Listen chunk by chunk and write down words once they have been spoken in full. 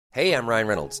Hey, I'm Ryan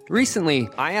Reynolds. Recently,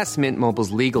 I asked Mint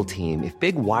Mobile's legal team if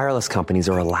big wireless companies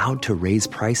are allowed to raise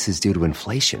prices due to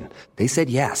inflation. They said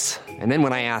yes. And then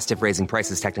when I asked if raising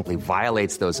prices technically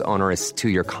violates those onerous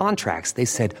two-year contracts, they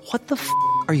said, "What the f***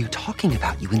 are you talking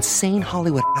about, you insane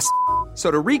Hollywood ass?" So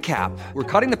to recap, we're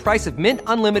cutting the price of Mint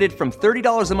Unlimited from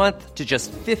 $30 a month to just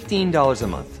 $15 a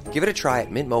month. Give it a try at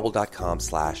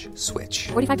mintmobile.com/switch.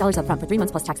 $45 up front for 3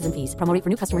 months plus taxes and fees. Promo rate for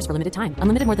new customers for limited time.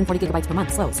 Unlimited more than 40 gigabytes per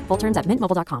month. Slows full terms at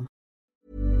mintmobile.com.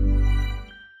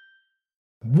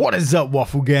 What is up,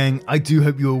 Waffle Gang? I do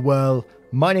hope you're well.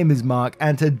 My name is Mark,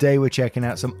 and today we're checking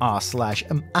out some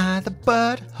r/am I the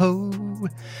butthole?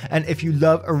 And if you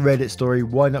love a Reddit story,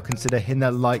 why not consider hitting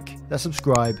that like, that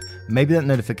subscribe, maybe that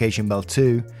notification bell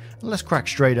too, and let's crack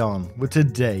straight on with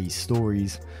today's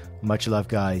stories. Much love,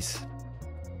 guys.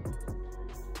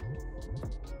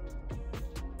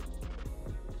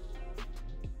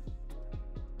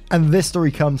 And this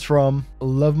story comes from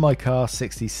Love My Car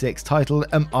 66, titled,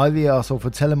 "Am I the arsehole for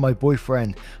telling my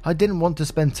boyfriend I didn't want to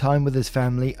spend time with his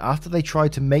family after they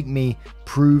tried to make me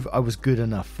prove I was good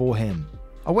enough for him?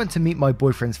 I went to meet my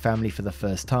boyfriend's family for the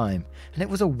first time, and it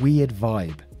was a weird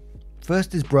vibe.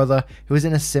 First, his brother, who was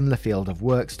in a similar field of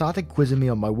work, started quizzing me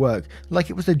on my work like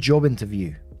it was a job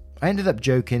interview. I ended up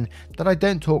joking that I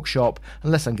don't talk shop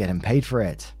unless I'm getting paid for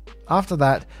it. After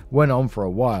that, went on for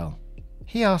a while.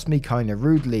 He asked me kinda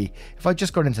rudely if I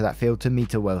just got into that field to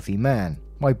meet a wealthy man.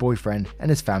 My boyfriend and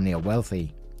his family are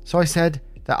wealthy. So I said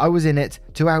that I was in it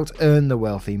to out-earn the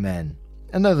wealthy men.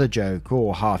 Another joke,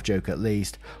 or half joke at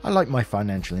least. I like my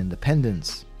financial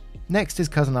independence. Next, his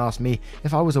cousin asked me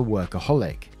if I was a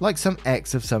workaholic, like some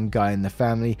ex of some guy in the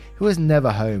family who was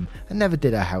never home and never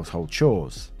did our household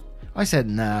chores. I said,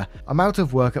 nah, I'm out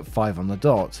of work at 5 on the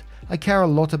dot. I care a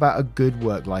lot about a good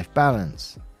work-life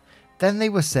balance. Then they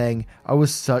were saying I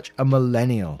was such a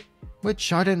millennial,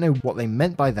 which I don't know what they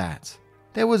meant by that.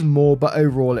 There was more, but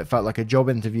overall it felt like a job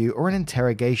interview or an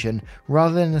interrogation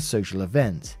rather than a social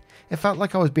event. It felt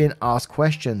like I was being asked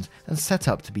questions and set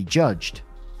up to be judged.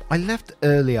 I left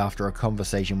early after a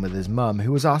conversation with his mum,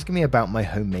 who was asking me about my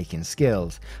homemaking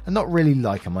skills and not really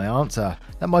liking my answer,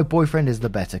 that my boyfriend is the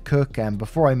better cook, and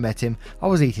before I met him I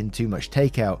was eating too much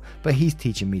takeout, but he's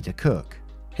teaching me to cook.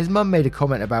 His mum made a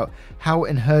comment about how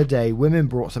in her day women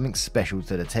brought something special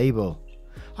to the table.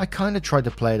 I kinda tried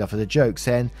to play it off as a joke,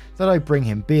 saying that I'd bring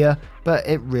him beer, but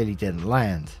it really didn't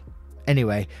land.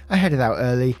 Anyway, I headed out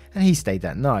early and he stayed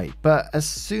that night, but as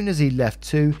soon as he left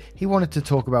too, he wanted to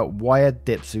talk about why I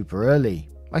dipped super early.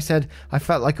 I said I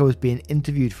felt like I was being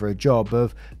interviewed for a job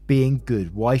of being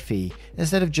good wifey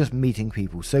instead of just meeting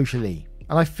people socially,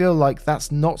 and I feel like that's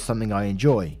not something I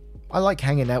enjoy. I like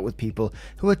hanging out with people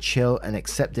who are chill and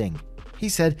accepting. He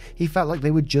said he felt like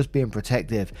they were just being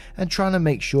protective and trying to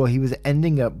make sure he was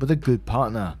ending up with a good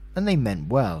partner, and they meant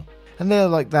well. And they're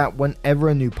like that whenever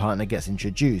a new partner gets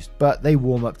introduced, but they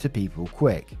warm up to people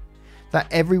quick. That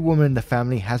every woman in the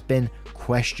family has been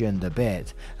questioned a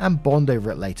bit and bond over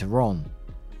it later on.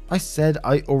 I said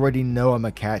I already know I'm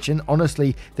a catch, and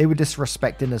honestly they were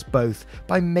disrespecting us both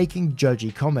by making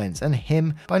judgy comments, and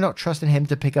him by not trusting him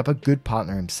to pick up a good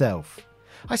partner himself.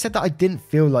 I said that I didn't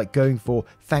feel like going for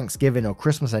Thanksgiving or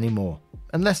Christmas anymore,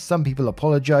 unless some people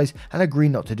apologise and agree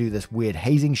not to do this weird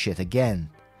hazing shit again.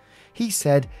 He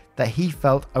said that he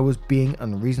felt I was being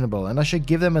unreasonable and I should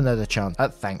give them another chance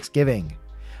at Thanksgiving.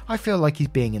 I feel like he's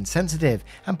being insensitive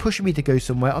and pushing me to go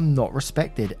somewhere I'm not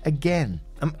respected again.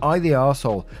 Am I the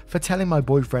arsehole for telling my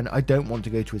boyfriend I don't want to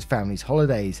go to his family's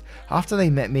holidays after they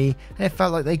met me and it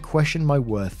felt like they questioned my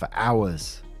worth for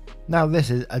hours? Now this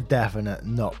is a definite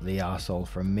not the arsehole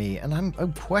from me, and I'm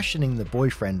questioning the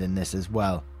boyfriend in this as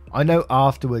well. I know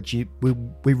afterwards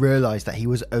we realised that he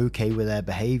was okay with their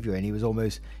behaviour and he was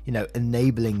almost,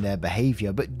 enabling their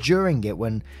behaviour, but during it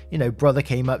when, brother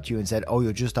came up to you and said, oh,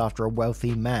 you're just after a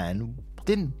wealthy man,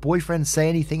 didn't boyfriend say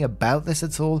anything about this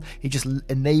at all? He just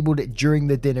enabled it during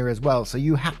the dinner as well, so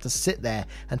you had to sit there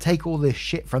and take all this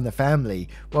shit from the family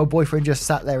while boyfriend just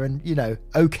sat there and,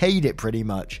 okayed it pretty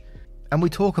much. And we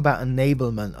talk about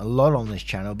enablement a lot on this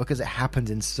channel because it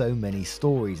happens in so many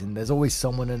stories, and there's always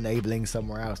someone enabling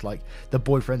somewhere else, like the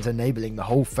boyfriend's enabling the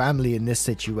whole family in this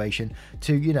situation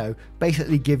to,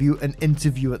 basically give you an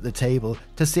interview at the table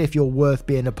to see if you're worth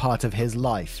being a part of his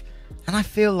life. And I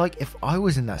feel like if I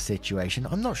was in that situation,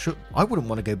 I'm not sure I wouldn't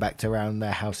want to go back to around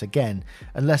their house again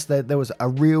unless there was a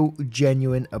real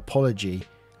genuine apology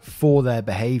for their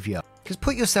behaviour. Because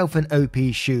put yourself in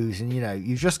OP's shoes and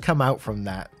you've just come out from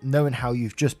that knowing how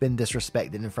you've just been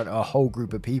disrespected in front of a whole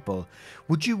group of people.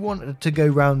 Would you want to go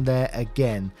round there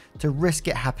again to risk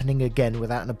it happening again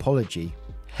without an apology?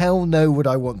 Hell no would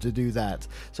I want to do that.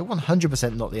 So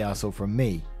 100% not the arsehole from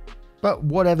me. But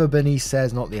whatever Bernice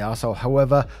says, not the arsehole.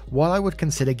 However, while I would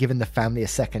consider giving the family a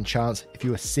second chance if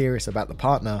you were serious about the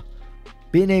partner,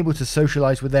 being able to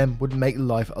socialise with them would make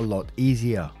life a lot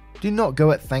easier. Do not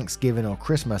go at Thanksgiving or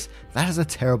Christmas, that is a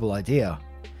terrible idea.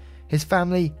 His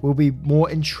family will be more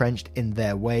entrenched in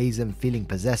their ways and feeling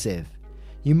possessive.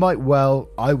 You might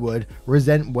I would,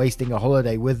 resent wasting a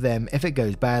holiday with them if it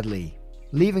goes badly.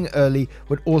 Leaving early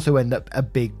would also end up a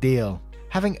big deal.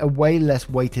 Having a way less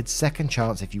weighted second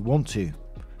chance if you want to.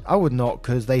 I would not,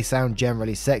 because they sound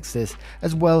generally sexist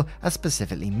as well as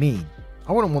specifically mean.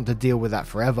 I wouldn't want to deal with that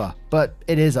forever, but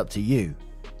it is up to you.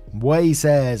 Way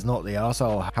says not the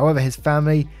arsehole. However, his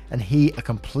family and he are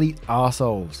complete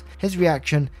arseholes. His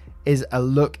reaction is a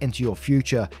look into your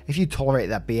future if you tolerate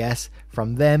that BS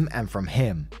from them and from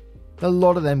him. A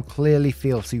lot of them clearly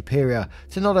feel superior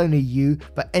to not only you,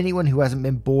 but anyone who hasn't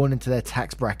been born into their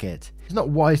tax bracket. It's not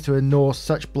wise to ignore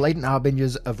such blatant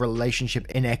harbingers of relationship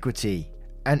inequity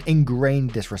and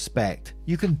ingrained disrespect.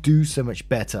 You can do so much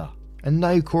better. And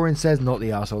no, Corin says not the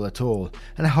arsehole at all,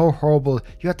 and how horrible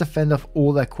you have to fend off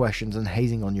all their questions and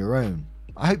hazing on your own.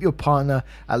 I hope your partner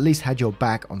at least had your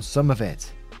back on some of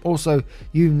it. Also,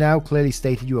 you've now clearly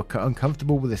stated you are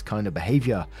uncomfortable with this kind of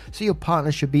behaviour, so your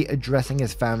partner should be addressing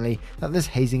his family that this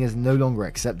hazing is no longer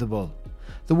acceptable.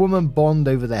 The woman bond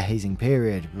over their hazing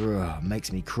period.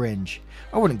 Makes me cringe.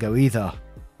 I wouldn't go either.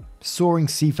 Soaring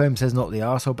Seafoam says not the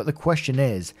arsehole, but the question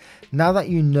is, now that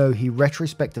you know he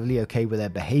retrospectively okay with their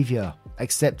behaviour,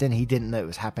 accepting he didn't know it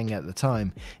was happening at the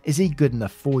time, is he good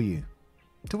enough for you?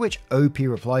 To which OP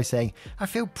replies saying, I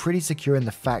feel pretty secure in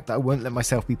the fact that I won't let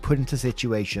myself be put into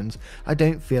situations I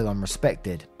don't feel I'm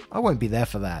respected. I won't be there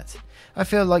for that. I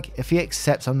feel like if he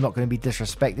accepts I'm not going to be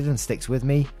disrespected and sticks with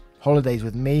me, holidays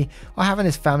with me, or having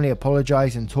his family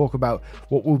apologise and talk about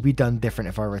what will be done different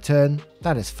if I return,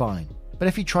 that is fine. But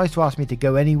if he tries to ask me to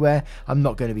go anywhere I'm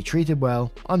not going to be treated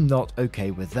well, I'm not okay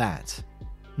with that.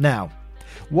 Now,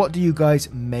 what do you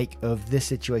guys make of this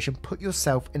situation? Put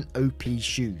yourself in OP's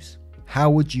shoes. How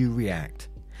would you react?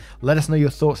 Let us know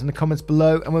your thoughts in the comments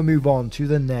below and we'll move on to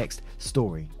the next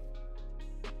story.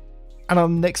 And our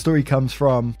next story comes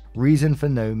from Reason for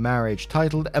No Marriage,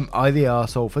 titled Am I the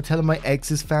Arsehole for Telling My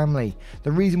Ex's Family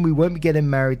the reason we won't be getting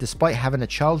married despite having a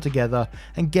child together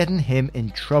and getting him in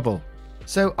trouble.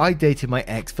 So I dated my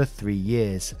ex for 3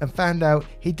 years and found out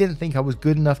he didn't think I was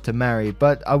good enough to marry,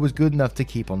 but I was good enough to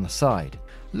keep on the side.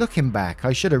 Looking back,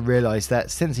 I should have realised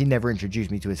that since he never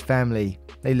introduced me to his family,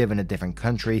 they live in a different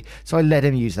country, so I let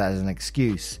him use that as an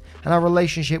excuse, and our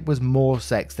relationship was more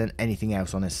sex than anything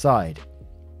else on his side.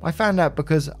 I found out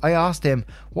because I asked him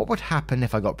what would happen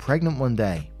if I got pregnant one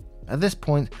day. At this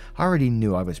point, I already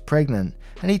knew I was pregnant,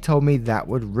 and he told me that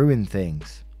would ruin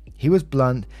things. He was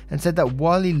blunt and said that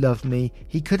while he loved me,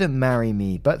 he couldn't marry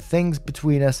me, but things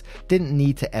between us didn't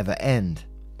need to ever end.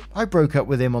 I broke up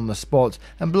with him on the spot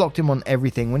and blocked him on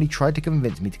everything when he tried to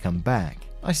convince me to come back.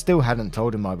 I still hadn't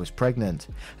told him I was pregnant,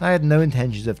 and I had no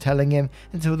intentions of telling him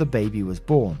until the baby was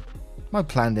born. My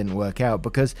plan didn't work out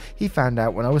because he found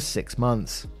out when I was 6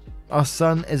 months. Our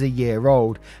son is a year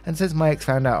old, and since my ex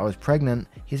found out I was pregnant,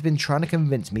 he's been trying to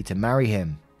convince me to marry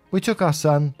him. We took our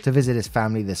son to visit his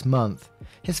family this month.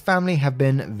 His family have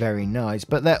been very nice,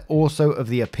 but they're also of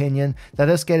the opinion that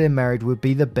us getting married would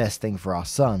be the best thing for our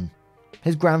son.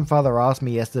 His grandfather asked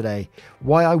me yesterday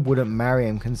why I wouldn't marry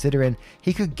him, considering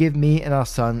he could give me and our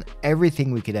son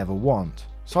everything we could ever want.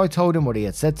 So I told him what he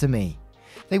had said to me.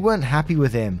 They weren't happy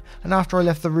with him, and after I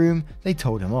left the room, they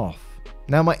told him off.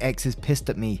 Now my ex is pissed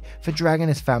at me for dragging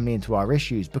his family into our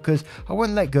issues because I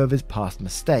wouldn't let go of his past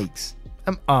mistakes.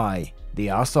 Am I the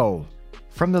arsehole?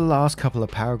 From the last couple of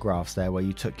paragraphs there where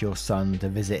you took your son to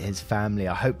visit his family,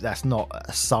 I hope that's not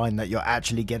a sign that you're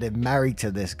actually getting married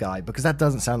to this guy, because that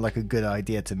doesn't sound like a good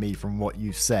idea to me from what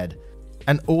you've said.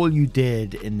 And all you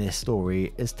did in this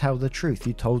story is tell the truth.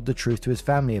 You told the truth to his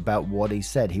family about what he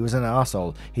said. He was an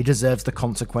arsehole. He deserves the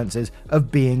consequences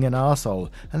of being an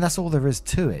arsehole, and that's all there is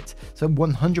to it. So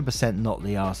 100% not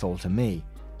the arsehole to me.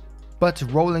 But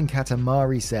Roland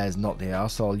Katamari says, not the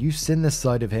arsehole, you've seen this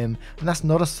side of him, and that's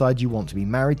not a side you want to be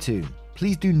married to.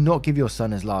 Please do not give your son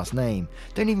his last name.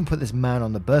 Don't even put this man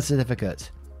on the birth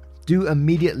certificate. Do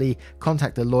immediately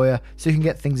contact a lawyer so you can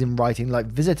get things in writing like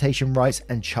visitation rights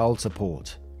and child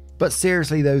support. But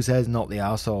seriously though, says not the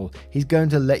arsehole, he's going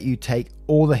to let you take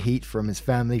all the heat from his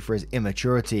family for his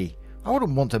immaturity. I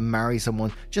wouldn't want to marry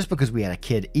someone just because we had a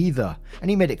kid either, and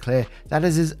he made it clear that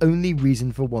is his only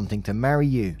reason for wanting to marry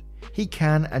you. He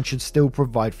can and should still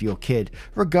provide for your kid,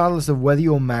 regardless of whether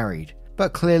you're married,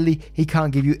 but clearly he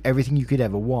can't give you everything you could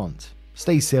ever want.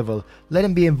 Stay civil, let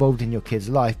him be involved in your kid's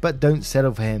life, but don't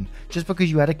settle for him just because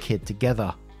you had a kid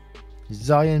together.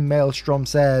 Zion Maelstrom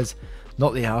says,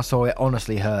 not the arsehole, it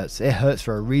honestly hurts. It hurts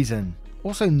for a reason.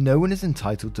 Also, no one is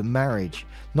entitled to marriage.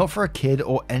 Not for a kid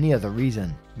or any other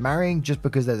reason. Marrying just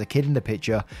because there's a kid in the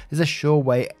picture is a sure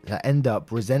way to end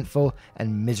up resentful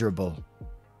and miserable.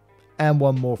 And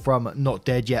one more from Not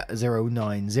Dead Yet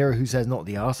 090, who says, not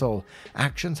the arsehole.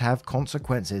 Actions have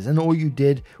consequences, and all you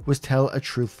did was tell a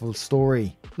truthful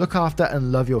story. Look after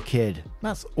and love your kid.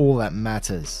 That's all that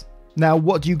matters. Now,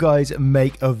 what do you guys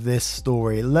make of this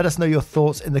story? Let us know your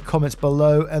thoughts in the comments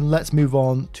below, and let's move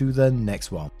on to the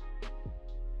next one.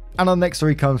 And our next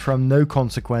story comes from No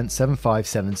Consequence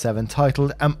 7577,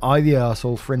 titled, Am I the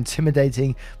arsehole for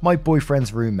intimidating my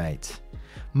boyfriend's roommate?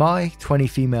 My 20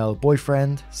 female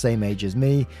boyfriend, same age as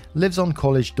me, lives on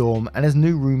college dorm, and his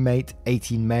new roommate,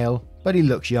 18 male, but he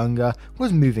looks younger,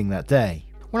 was moving that day.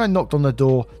 When I knocked on the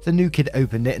door, the new kid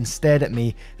opened it and stared at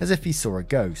me as if he saw a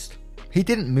ghost. He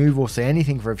didn't move or say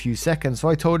anything for a few seconds, so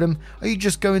I told him, are you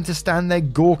just going to stand there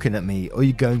gawking at me, or are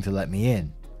you going to let me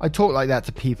in? I talk like that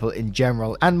to people in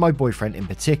general, and my boyfriend in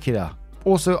particular.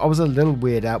 Also, I was a little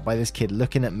weirded out by this kid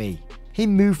looking at me. He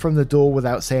moved from the door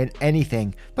without saying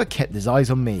anything, but kept his eyes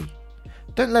on me.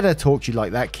 Don't let her talk to you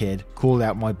like that, kid, called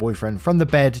out my boyfriend from the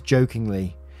bed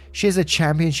jokingly. She is a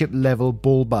championship level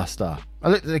ball buster. I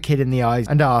looked at the kid in the eyes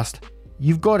and asked,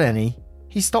 you've got any?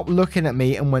 He stopped looking at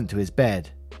me and went to his bed.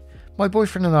 My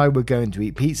boyfriend and I were going to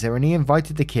eat pizza and he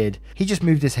invited the kid. He just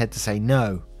moved his head to say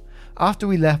no. After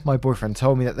we left, my boyfriend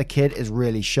told me that the kid is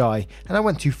really shy and I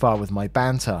went too far with my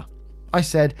banter. I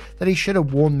said that he should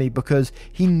have warned me because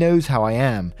he knows how I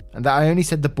am, and that I only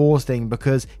said the balls thing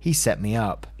because he set me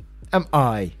up. Am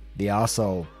I the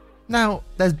arsehole? Now,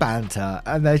 there's banter,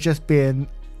 and there's just being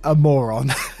a moron.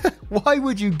 Why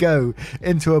would you go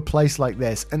into a place like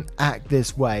this and act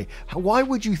this way? Why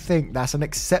would you think that's an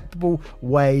acceptable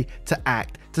way to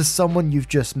act to someone you've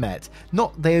just met?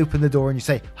 Not they open the door and you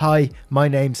say, hi, my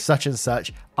name's such and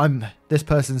such, I'm this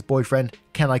person's boyfriend,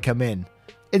 can I come in?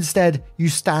 Instead, you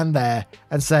stand there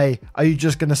and say, are you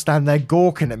just going to stand there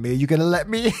gawking at me? Are you going to let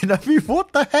me in? I mean,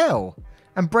 what the hell?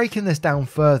 And breaking this down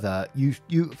further, you've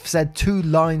said 2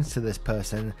 lines to this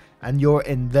person and you're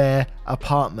in their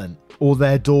apartment or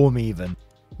their dorm even.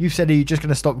 You've said, are you just going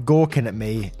to stop gawking at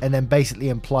me, and then basically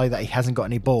imply that he hasn't got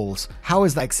any balls? How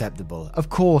is that acceptable? Of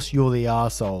course you're the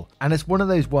arsehole. And it's one of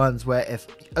those ones where if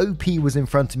OP was in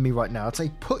front of me right now, I'd say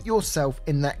put yourself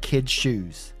in that kid's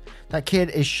shoes. That kid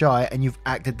is shy and you've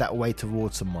acted that way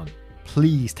towards someone.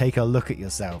 Please take a look at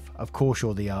yourself. Of course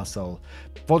you're the arsehole.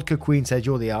 Vodka Queen said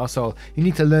you're the arsehole. You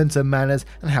need to learn some manners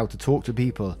and how to talk to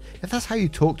people. If that's how you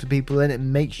talk to people, then it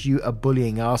makes you a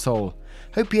bullying arsehole.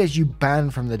 Hope he has you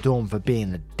banned from the dorm for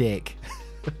being a dick.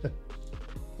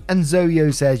 And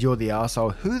Zoyo says you're the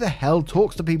arsehole. Who the hell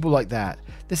talks to people like that?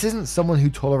 This isn't someone who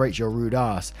tolerates your rude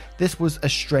ass. This was a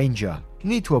stranger. You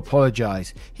need to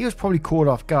apologise. He was probably caught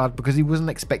off guard because he wasn't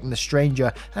expecting a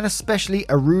stranger, and especially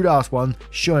a rude ass one,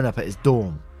 showing up at his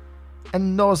dorm.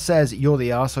 And Noz says you're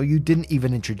the arsehole. You didn't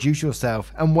even introduce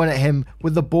yourself and went at him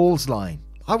with the balls line.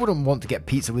 I wouldn't want to get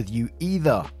pizza with you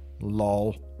either.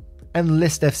 Lol. And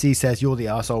List FC says you're the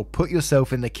arsehole. Put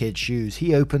yourself in the kid's shoes.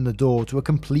 He opened the door to a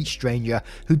complete stranger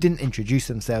who didn't introduce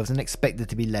themselves and expected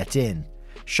to be let in.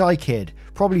 Shy kid,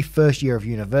 probably first year of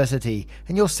university,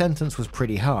 and your sentence was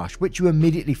pretty harsh, which you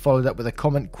immediately followed up with a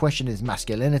comment questioning his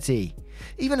masculinity.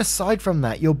 Even aside from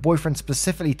that, your boyfriend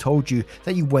specifically told you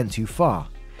that you went too far.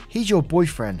 He's your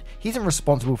boyfriend. He isn't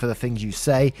responsible for the things you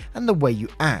say and the way you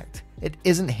act. It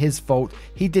isn't his fault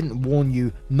he didn't warn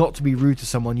you not to be rude to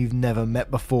someone you've never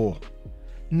met before.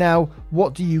 Now,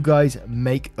 what do you guys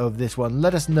make of this one?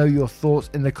 Let us know your thoughts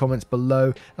in the comments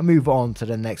below and move on to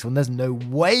the next one. There's no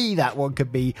way that one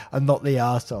could be a not the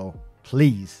arsehole.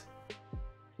 Please.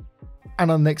 And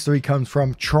our next story comes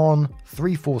from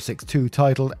Tron3462,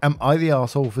 titled, Am I the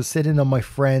arsehole for sitting on my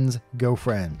friend's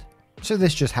girlfriend? So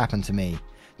this just happened to me.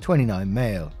 29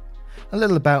 male. A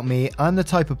little about me, I'm the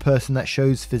type of person that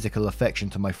shows physical affection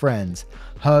to my friends.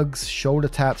 Hugs, shoulder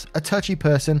taps, a touchy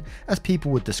person, as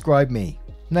people would describe me.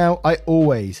 Now, I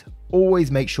always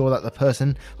make sure that the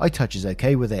person I touch is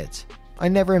okay with it. I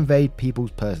never invade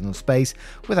people's personal space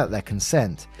without their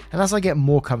consent, and as I get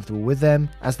more comfortable with them,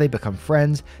 as they become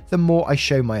friends, the more I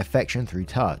show my affection through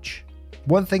touch.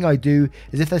 One thing I do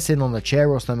is if they're sitting on a chair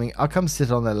or something, I'll come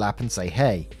sit on their lap and say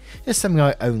hey. It's something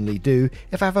I only do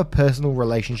if I have a personal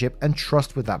relationship and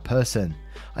trust with that person.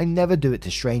 I never do it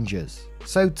to strangers.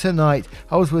 So tonight,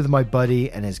 I was with my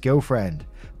buddy and his girlfriend,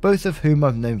 both of whom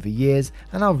I've known for years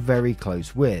and are very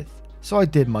close with. So I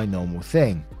did my normal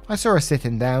thing. I saw her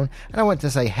sitting down and I went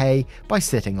to say hey by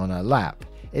sitting on her lap.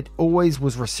 it always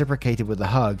was reciprocated with a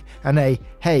hug and a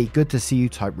 "hey, good to see you"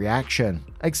 type reaction.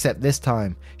 Except this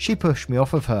time, she pushed me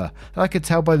off of her, and I could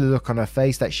tell by the look on her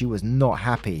face that she was not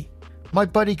happy. My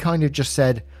buddy kind of just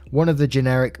said one of the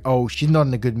generic "oh, she's not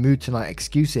in a good mood tonight"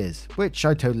 excuses, which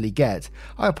I totally get.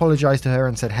 I apologized to her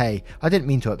and said, "Hey, I didn't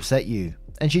mean to upset you,"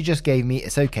 and she just gave me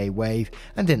 "it's okay" wave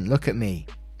and didn't look at me.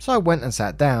 So I went and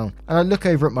sat down, and I look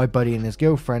over at my buddy and his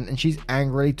girlfriend, and she's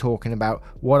angrily talking about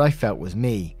what I felt was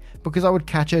me, because I would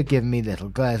catch her giving me little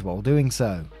glares while doing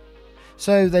so.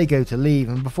 So they go to leave,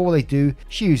 and before they do,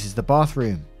 she uses the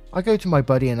bathroom. I go to my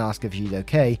buddy and ask if she's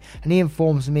okay, and he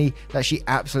informs me that she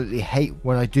absolutely hates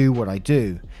when I do what I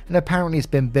do, and apparently it's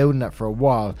been building up for a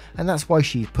while, and that's why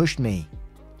she pushed me.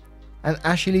 And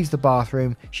as she leaves the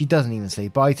bathroom, she doesn't even say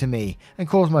bye to me, and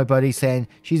calls my buddy saying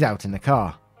she's out in the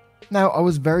car. Now, I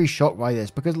was very shocked by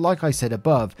this because, like I said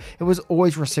above, it was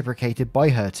always reciprocated by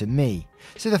her to me,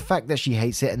 so the fact that she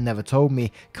hates it and never told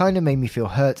me kinda made me feel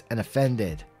hurt and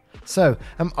offended. So,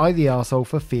 am I the arsehole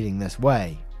for feeling this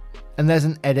way? And there's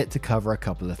an edit to cover a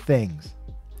couple of things.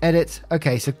 Edit.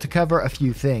 Okay, so to cover a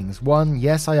few things. 1.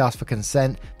 Yes, I asked for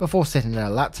consent before sitting in her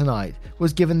lap tonight,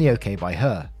 was given the okay by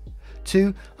her.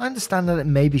 2. I understand that it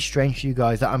may be strange to you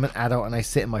guys that I'm an adult and I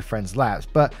sit in my friends' laps,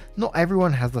 but not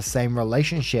everyone has the same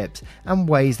relationships and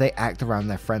ways they act around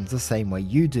their friends the same way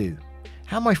you do.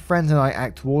 How my friends and I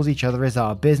act towards each other is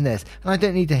our business, and I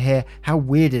don't need to hear how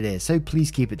weird it is, so please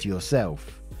keep it to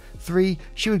yourself. 3.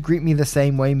 She would greet me the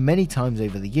same way many times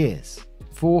over the years.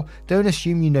 4. Don't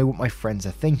assume you know what my friends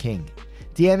are thinking.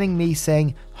 DMing me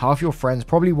saying half your friends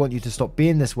probably want you to stop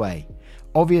being this way.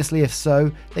 Obviously, if so,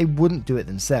 they wouldn't do it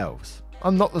themselves.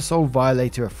 I'm not the sole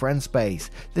violator of friend space.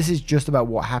 This is just about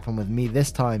what happened with me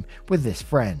this time with this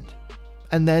friend.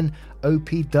 And then OP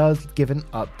does give an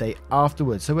update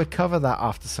afterwards, so we'll cover that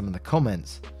after some of the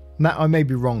comments. Now, I may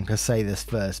be wrong to say this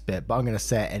first bit, but I'm going to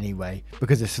say it anyway,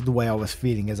 because this is the way I was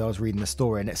feeling as I was reading the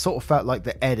story, and it sort of felt like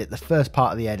the first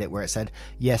part of the edit where it said,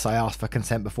 yes, I asked for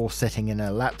consent before sitting in her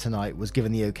lap tonight, was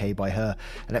given the okay by her,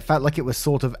 and it felt like it was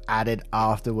sort of added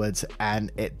afterwards,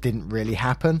 and it didn't really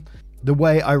happen. The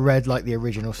way I read like the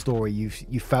original story, you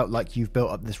felt like you've built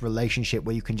up this relationship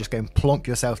where you can just go and plonk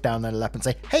yourself down on their lap and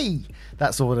say, hey,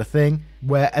 that sort of thing.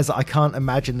 Whereas I can't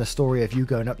imagine the story of you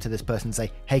going up to this person and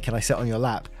say, hey, can I sit on your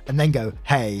lap? And then go,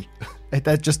 hey.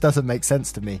 That just doesn't make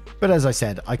sense to me. But as I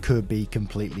said, I could be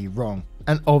completely wrong.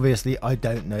 And obviously, I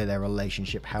don't know their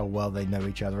relationship, how well they know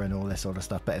each other and all this sort of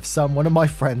stuff. But if one of my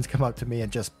friends come up to me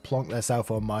and just plonk themselves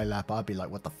on my lap, I'd be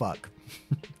like, what the fuck?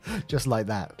 Just like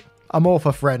that. I'm all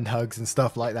for friend hugs and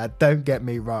stuff like that, don't get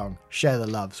me wrong. Share the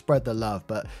love, spread the love,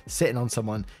 but sitting on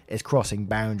someone is crossing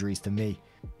boundaries to me.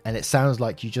 And it sounds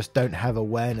like you just don't have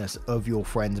awareness of your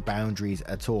friend's boundaries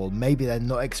at all. Maybe they're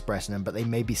not expressing them, but they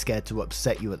may be scared to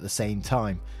upset you at the same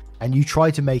time. And you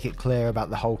try to make it clear about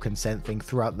the whole consent thing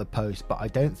throughout the post, but I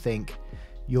don't think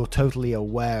you're totally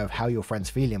aware of how your friend's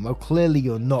feeling. Well, clearly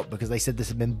you're not, because they said this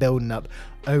had been building up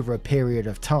over a period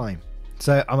of time.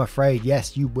 So I'm afraid,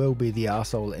 yes, you will be the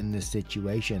arsehole in this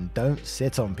situation. Don't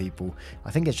sit on people.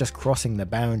 I think it's just crossing the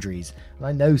boundaries. And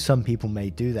I know some people may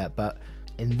do that, but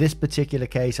in this particular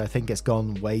case, I think it's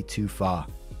gone way too far.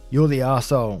 You're the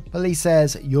arsehole. Police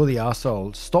says, you're the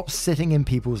arsehole. Stop sitting in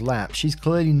people's laps. She's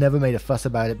clearly never made a fuss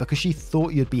about it because she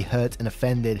thought you'd be hurt and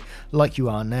offended like you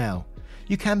are now.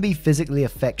 You can be physically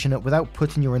affectionate without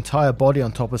putting your entire body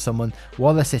on top of someone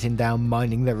while they're sitting down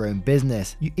minding their own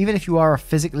business. Even if you are a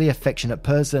physically affectionate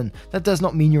person, that does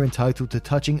not mean you're entitled to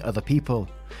touching other people.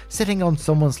 Sitting on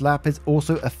someone's lap is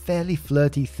also a fairly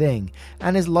flirty thing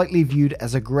and is likely viewed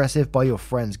as aggressive by your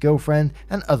friend's girlfriend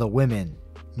and other women.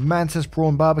 Mantis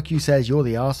Prawn Barbecue says you're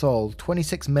the arsehole.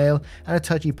 26 male and a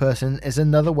touchy person is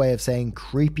another way of saying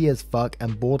creepy as fuck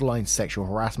and borderline sexual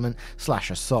harassment /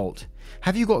 assault.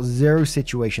 Have you got zero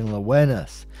situational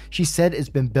awareness? She said it's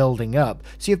been building up,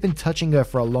 so you've been touching her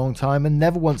for a long time and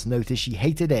never once noticed she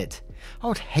hated it. I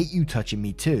would hate you touching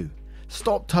me too.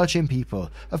 Stop touching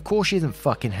people. Of course she isn't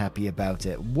fucking happy about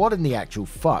it. What in the actual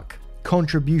fuck?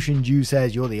 Contribution Jew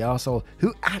says you're the arsehole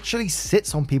who actually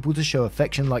sits on people to show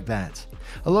affection like that.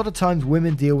 A lot of times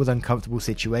women deal with uncomfortable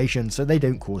situations so they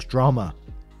don't cause drama.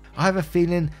 I have a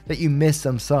feeling that you missed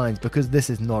some signs because this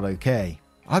is not okay.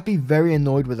 I'd be very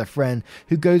annoyed with a friend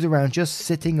who goes around just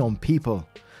sitting on people.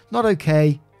 Not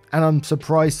okay, and I'm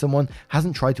surprised someone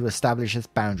hasn't tried to establish this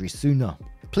boundary sooner.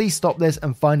 Please stop this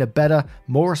and find a better,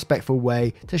 more respectful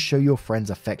way to show your friends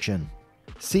affection.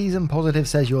 Season Positive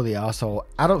says you're the arsehole.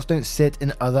 Adults don't sit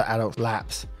in other adults'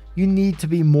 laps. You need to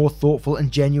be more thoughtful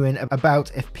and genuine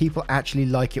about if people actually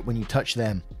like it when you touch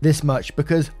them. This much,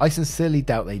 because I sincerely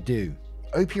doubt they do.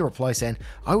 OP replies saying,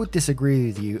 I would disagree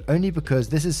with you only because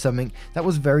this is something that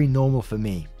was very normal for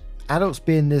me. Adults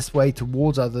being this way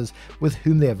towards others with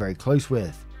whom they are very close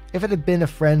with. If it had been a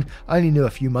friend I only knew a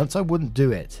few months, I wouldn't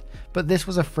do it. But this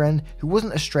was a friend who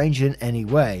wasn't a stranger in any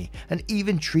way, and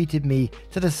even treated me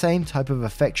to the same type of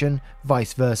affection,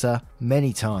 vice versa,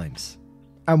 many times.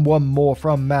 And one more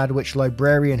from Madwitch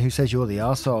Librarian, who says you're the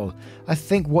arsehole. I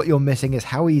think what you're missing is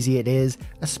how easy it is,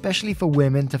 especially for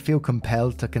women, to feel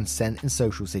compelled to consent in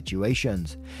social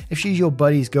situations. If she's your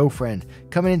buddy's girlfriend,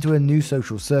 coming into a new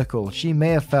social circle, she may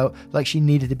have felt like she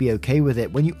needed to be okay with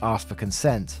it when you asked for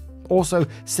consent. Also,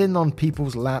 sitting on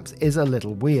people's laps is a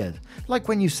little weird, like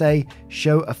when you say,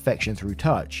 show affection through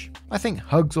touch. I think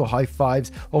hugs or high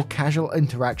fives or casual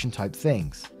interaction type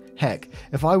things. Heck,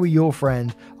 if I were your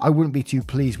friend, I wouldn't be too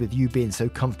pleased with you being so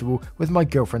comfortable with my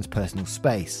girlfriend's personal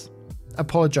space.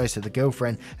 Apologise to the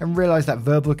girlfriend and realise that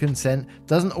verbal consent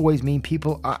doesn't always mean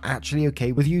people are actually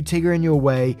okay with you tiggering your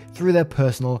way through their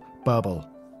personal bubble.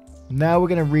 Now we're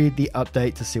going to read the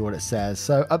update to see what it says.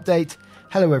 So, update,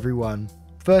 hello everyone.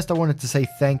 First, I wanted to say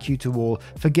thank you to all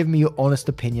for giving me your honest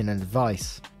opinion and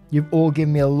advice. You've all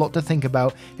given me a lot to think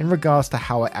about in regards to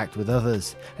how I act with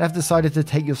others, and I've decided to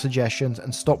take your suggestions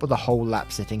and stop with the whole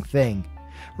lap sitting thing,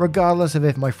 regardless of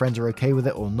if my friends are okay with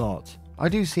it or not. I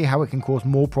do see how it can cause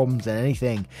more problems than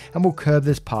anything, and will curb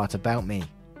this part about me.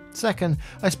 Second,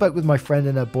 I spoke with my friend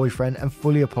and her boyfriend and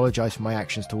fully apologised for my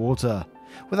actions towards her.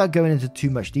 Without going into too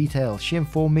much detail, she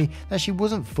informed me that she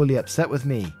wasn't fully upset with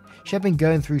me. She had been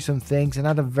going through some things and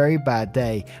had a very bad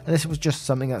day, and this was just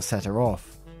something that set her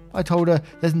off. I told her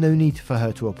there's no need for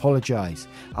her to apologise.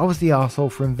 I was the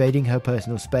arsehole for invading her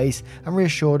personal space and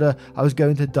reassured her I was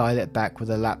going to dial it back with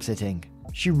her lap sitting.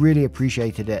 She really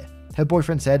appreciated it. Her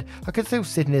boyfriend said I could still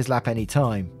sit in his lap any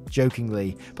time,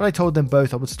 jokingly, but I told them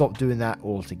both I would stop doing that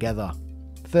altogether.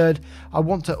 Third, I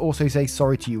want to also say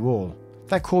sorry to you all.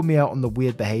 That called me out on the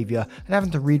weird behaviour and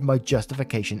having to read my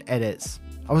justification edits.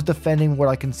 I was defending what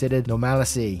I considered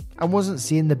normalcy and wasn't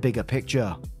seeing the bigger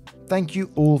picture. Thank you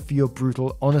all for your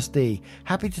brutal honesty.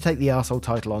 Happy to take the arsehole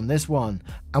title on this one,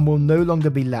 and will no longer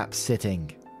be lap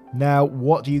sitting. Now,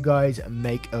 what do you guys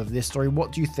make of this story?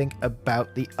 What do you think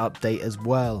about the update as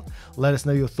well? Let us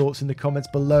know your thoughts in the comments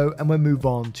below, and we'll move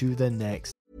on to the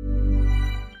next.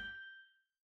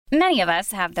 Many of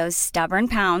us have those stubborn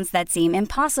pounds that seem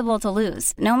impossible to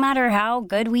lose, no matter how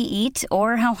good we eat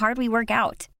or how hard we work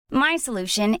out. My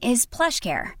solution is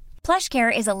PlushCare.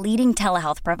 PlushCare is a leading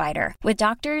telehealth provider with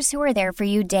doctors who are there for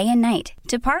you day and night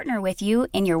to partner with you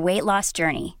in your weight loss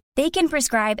journey. They can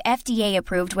prescribe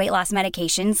FDA-approved weight loss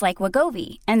medications like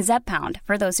Wegovy and Zepbound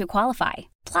for those who qualify.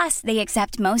 Plus, they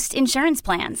accept most insurance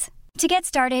plans. To get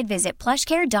started, visit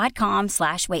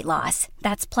plushcare.com/weightloss.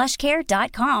 That's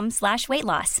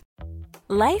plushcare.com/weightloss.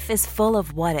 Life is full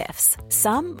of what-ifs.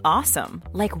 Some awesome,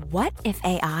 like what if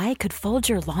AI could fold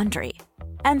your laundry?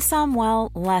 And some,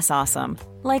 well, less awesome,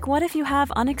 like what if you have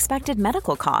unexpected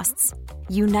medical costs?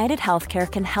 United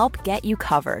Healthcare can help get you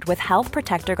covered with Health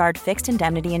Protector Guard fixed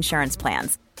indemnity insurance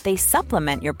plans. They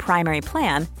supplement your primary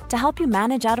plan to help you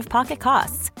manage out-of-pocket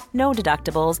costs. No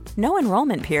deductibles, no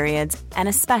enrollment periods, and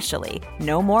especially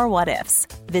no more what-ifs.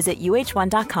 Visit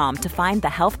uh1.com to find the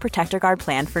Health Protector Guard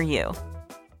plan for you.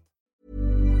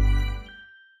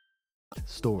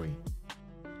 Story.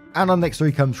 And our next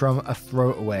story comes from a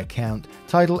throwaway account,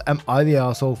 titled Am I the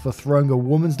Arsehole for Throwing a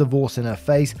Woman's Divorce in Her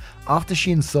Face After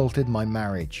She Insulted My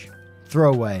Marriage?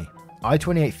 Throwaway. I,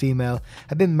 28 female,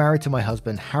 have been married to my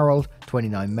husband Harold,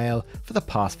 29 male, for the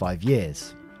past 5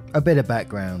 years. A bit of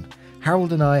background.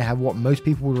 Harold and I have what most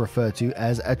people would refer to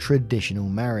as a traditional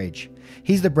marriage.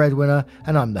 He's the breadwinner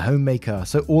and I'm the homemaker,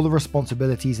 so all the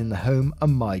responsibilities in the home are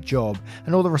my job,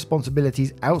 and all the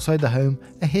responsibilities outside the home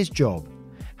are his job.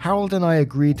 Harold and I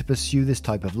agreed to pursue this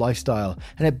type of lifestyle,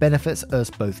 and it benefits us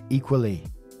both equally.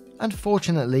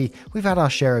 Unfortunately, we've had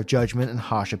our share of judgment and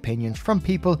harsh opinions from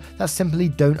people that simply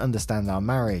don't understand our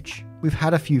marriage. We've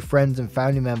had a few friends and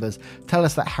family members tell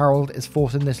us that Harold is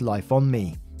forcing this life on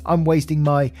me. I'm wasting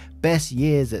my best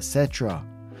years, etc.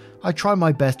 I try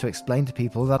my best to explain to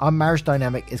people that our marriage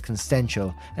dynamic is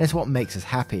consensual and it's what makes us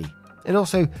happy. It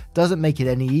also doesn't make it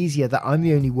any easier that I'm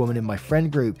the only woman in my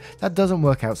friend group that doesn't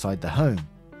work outside the home.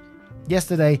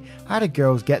 Yesterday, I had a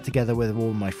girls' get-together with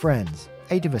all my friends,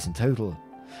 8 of us in total.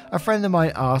 A friend of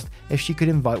mine asked if she could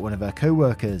invite one of her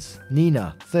co-workers,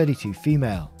 Nina, 32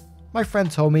 female. My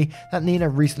friend told me that Nina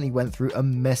recently went through a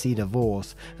messy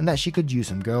divorce and that she could use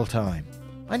some girl time.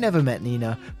 I never met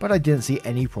Nina, but I didn't see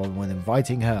any problem with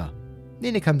inviting her.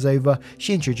 Nina comes over,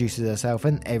 she introduces herself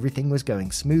and everything was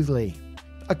going smoothly.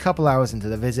 A couple hours into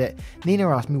the visit, Nina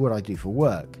asked me what I do for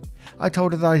work. I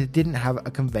told her that I didn't have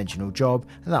a conventional job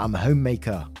and that I'm a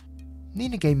homemaker.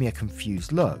 Nina gave me a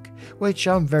confused look, which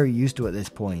I'm very used to at this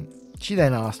point. She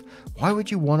then asked, "Why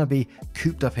would you want to be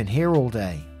cooped up in here all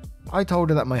day?" I told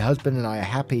her that my husband and I are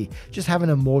happy just having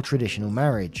a more traditional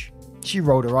marriage. She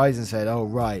rolled her eyes and said, "Oh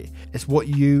right, it's what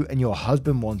you and your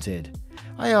husband wanted."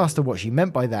 I asked her what she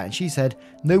meant by that, and she said,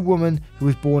 "No woman who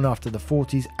was born after the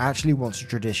 40s actually wants a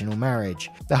traditional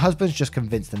marriage. Their husbands just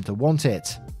convinced them to want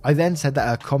it." I then said that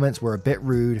her comments were a bit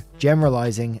rude,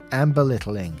 generalizing, and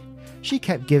belittling. She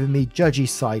kept giving me judgy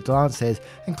side glances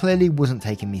and clearly wasn't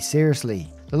taking me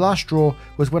seriously. The last straw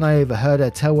was when I overheard her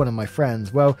tell one of my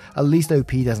friends, "Well, at least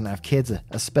OP doesn't have kids,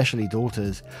 especially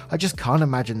daughters. I just can't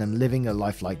imagine them living a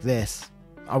life like this."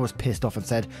 I was pissed off and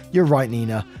said, "You're right,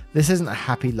 Nina, this isn't a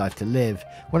happy life to live.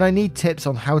 When I need tips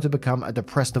on how to become a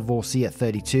depressed divorcee at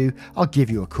 32, I'll give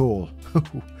you a call."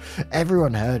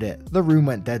 Everyone heard it. The room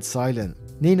went dead silent.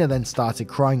 Nina then started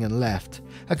crying and left.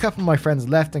 A couple of my friends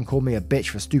left and called me a bitch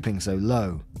for stooping so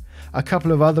low. A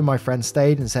couple of other my friends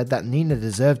stayed and said that Nina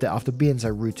deserved it after being so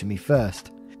rude to me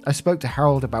first. I spoke to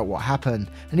Harold about what happened,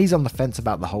 and he's on the fence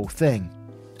about the whole thing.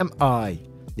 Am I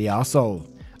the arsehole?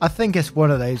 I think it's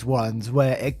one of those ones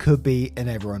where it could be and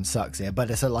everyone sucks here, but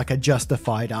it's like a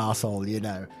justified arsehole, you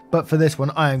know. But for this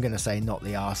one, I am going to say not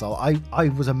the arsehole. I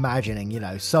was imagining,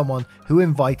 someone who I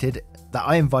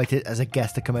invited as a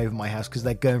guest to come over my house because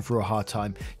they're going through a hard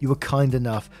time. You were kind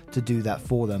enough to do that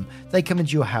for them. They come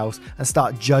into your house and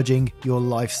start judging your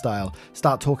lifestyle.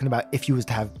 Start talking about if you was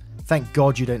to have, thank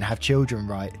God you don't have children,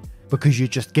 right? Because you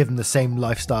just give them the same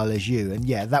lifestyle as you. And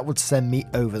yeah, that would send me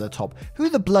over the top. Who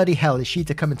the bloody hell is she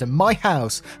to come into my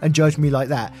house and judge me like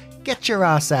that? Get your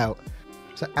ass out.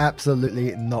 So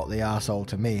absolutely not the arsehole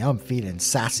to me. I'm feeling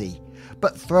sassy.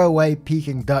 But throwaway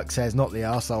Peking Duck says not the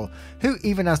arsehole. Who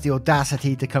even has the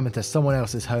audacity to come into someone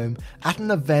else's home at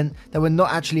an event that we're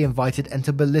not actually invited and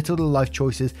to belittle the life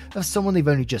choices of someone they've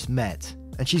only just met?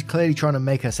 And she's clearly trying to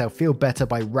make herself feel better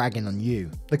by ragging on you.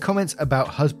 The comments about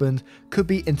husband could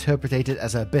be interpreted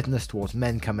as her bitterness towards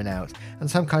men coming out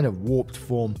and some kind of warped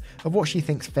form of what she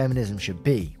thinks feminism should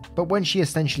be. But when she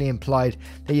essentially implied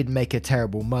that you'd make a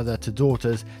terrible mother to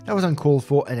daughters, that was uncalled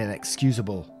for and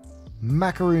inexcusable.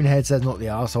 Macaroon Head says not the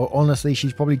arsehole. Honestly,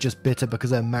 she's probably just bitter because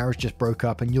her marriage just broke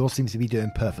up and yours seems to be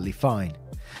doing perfectly fine.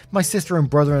 My sister and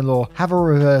brother-in-law have a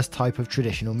reverse type of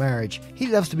traditional marriage. He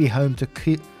loves to be home to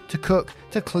cook,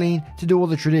 to clean, to do all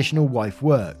the traditional wife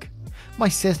work. My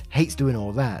sis hates doing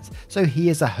all that, so he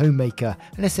is a homemaker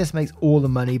and his sis makes all the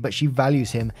money, but she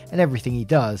values him and everything he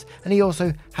does, and he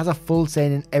also has a full say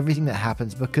in everything that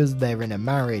happens because they're in a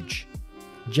marriage.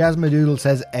 Jasmadoodle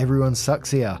says everyone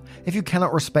sucks here. If you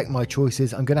cannot respect my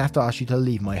choices, I'm going to have to ask you to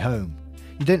leave my home.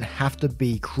 You don't have to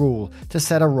be cruel to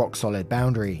set a rock solid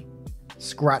boundary.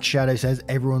 Scratch Shadow says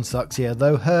everyone sucks here,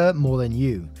 though her more than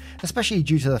you, especially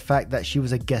due to the fact that she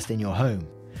was a guest in your home.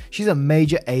 She's a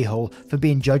major a-hole for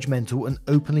being judgmental and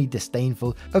openly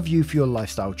disdainful of you for your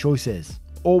lifestyle choices,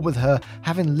 all with her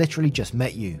having literally just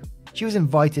met you. She was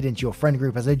invited into your friend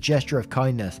group as a gesture of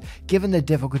kindness, given the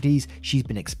difficulties she's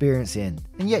been experiencing,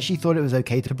 and yet she thought it was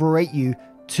okay to berate you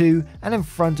to and in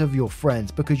front of your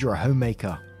friends because you're a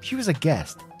homemaker. She was a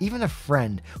guest. Even a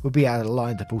friend would be out of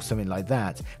line to pull something like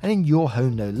that, and in your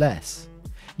home no less.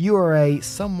 You are a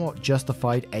somewhat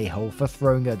justified a-hole for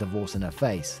throwing a divorce in her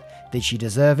face. Did she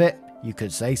deserve it? You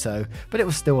could say so, but it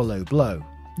was still a low blow.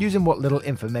 Using what little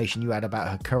information you had about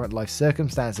her current life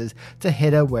circumstances to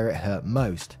hit her where it hurt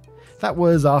most. That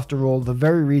was, after all, the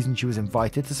very reason she was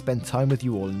invited to spend time with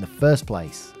you all in the first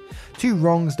place. Two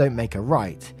wrongs don't make a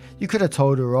right. You could have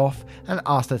told her off and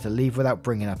asked her to leave without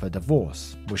bringing up a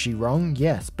divorce. Was she wrong?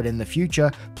 Yes, but in the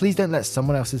future, please don't let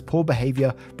someone else's poor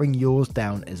behaviour bring yours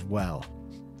down as well.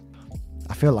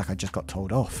 I feel like I just got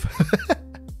told off.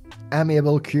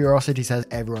 Amiable Curiosity says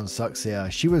everyone sucks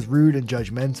here. She was rude and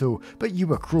judgmental, but you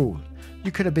were cruel.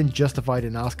 You could have been justified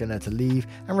in asking her to leave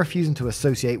and refusing to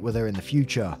associate with her in the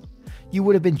future. You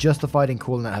would have been justified in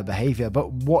calling out her behaviour,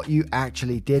 but what you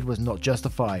actually did was not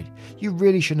justified. You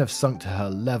really shouldn't have sunk to her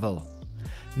level.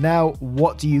 Now,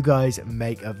 what do you guys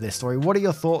make of this story? What are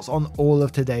your thoughts on all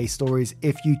of today's stories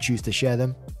if you choose to share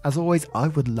them? As always, I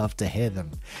would love to hear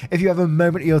them. If you have a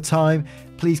moment of your time,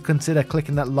 please consider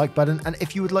clicking that like button, and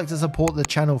if you would like to support the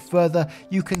channel further,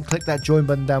 you can click that join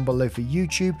button down below for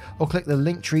YouTube or click the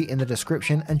link tree in the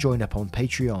description and join up on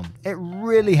Patreon. It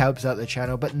really helps out the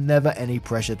channel, but never any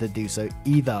pressure to do so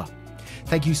either.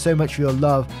 Thank you so much for your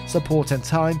love, support and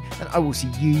time, and I will see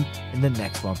you in the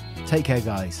next one. Take care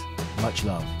guys, much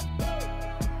love.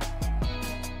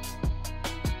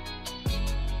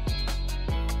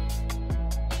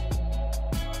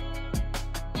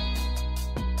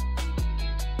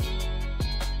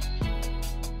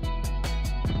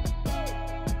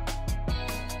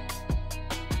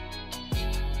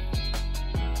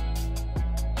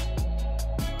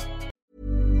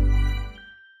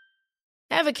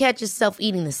 Ever catch yourself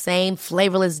eating the same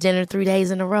flavorless dinner 3 days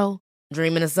in a row?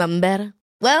 Dreaming of something better?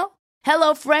 Well,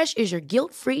 HelloFresh is your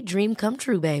guilt-free dream come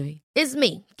true, baby. It's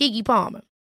me, Keke Palmer.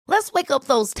 Let's wake up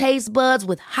those taste buds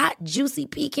with hot, juicy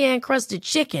pecan-crusted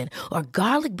chicken or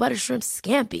garlic butter shrimp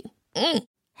scampi.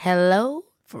 Hello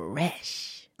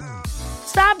Fresh.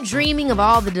 Stop dreaming of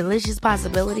all the delicious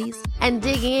possibilities and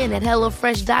dig in at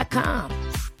HelloFresh.com.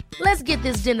 Let's get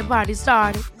this dinner party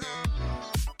started.